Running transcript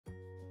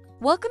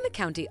Welcome to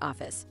County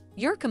Office,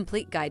 your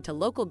complete guide to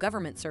local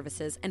government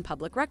services and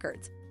public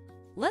records.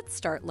 Let's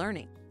start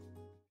learning.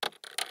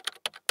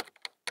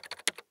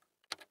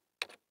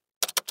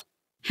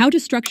 How to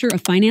structure a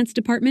finance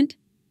department?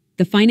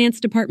 The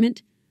finance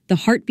department, the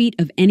heartbeat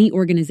of any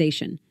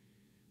organization.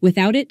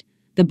 Without it,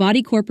 the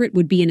body corporate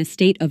would be in a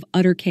state of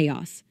utter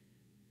chaos.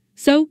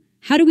 So,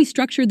 how do we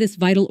structure this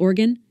vital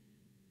organ?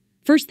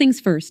 First things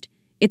first,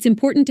 it's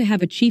important to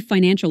have a chief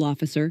financial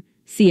officer,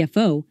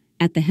 CFO,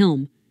 at the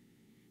helm.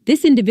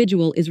 This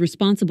individual is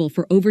responsible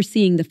for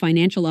overseeing the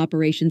financial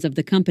operations of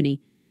the company,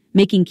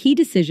 making key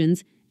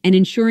decisions, and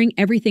ensuring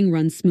everything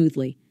runs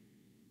smoothly.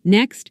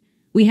 Next,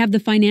 we have the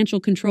financial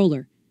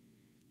controller.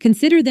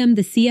 Consider them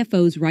the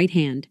CFO's right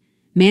hand,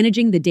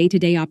 managing the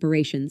day-to-day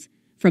operations,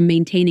 from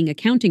maintaining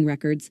accounting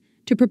records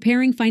to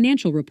preparing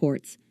financial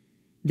reports.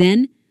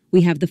 Then,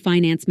 we have the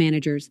finance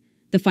managers,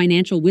 the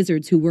financial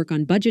wizards who work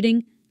on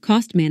budgeting,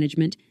 cost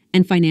management,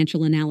 and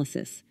financial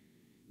analysis.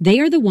 They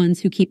are the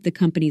ones who keep the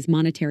company's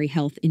monetary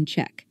health in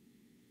check.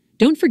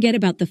 Don't forget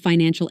about the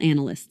financial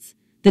analysts,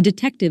 the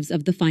detectives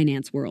of the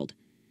finance world.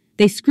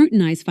 They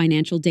scrutinize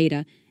financial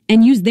data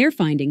and use their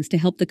findings to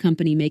help the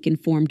company make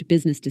informed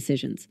business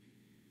decisions.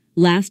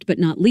 Last but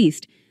not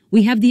least,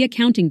 we have the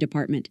accounting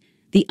department,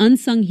 the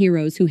unsung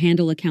heroes who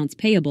handle accounts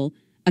payable,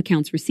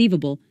 accounts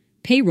receivable,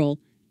 payroll,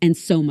 and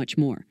so much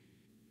more.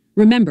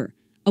 Remember,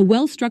 a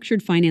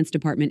well-structured finance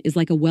department is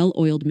like a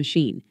well-oiled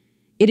machine.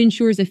 It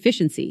ensures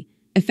efficiency,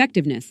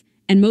 effectiveness,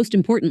 and most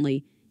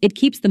importantly, it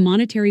keeps the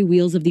monetary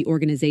wheels of the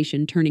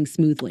organization turning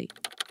smoothly.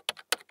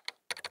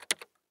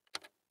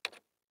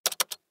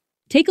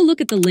 Take a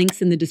look at the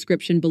links in the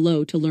description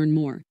below to learn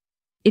more.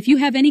 If you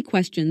have any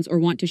questions or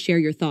want to share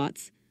your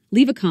thoughts,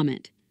 leave a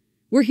comment.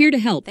 We're here to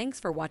help. Thanks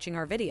for watching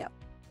our video.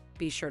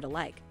 Be sure to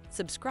like,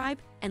 subscribe,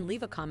 and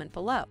leave a comment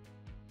below.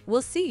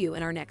 We'll see you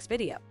in our next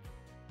video.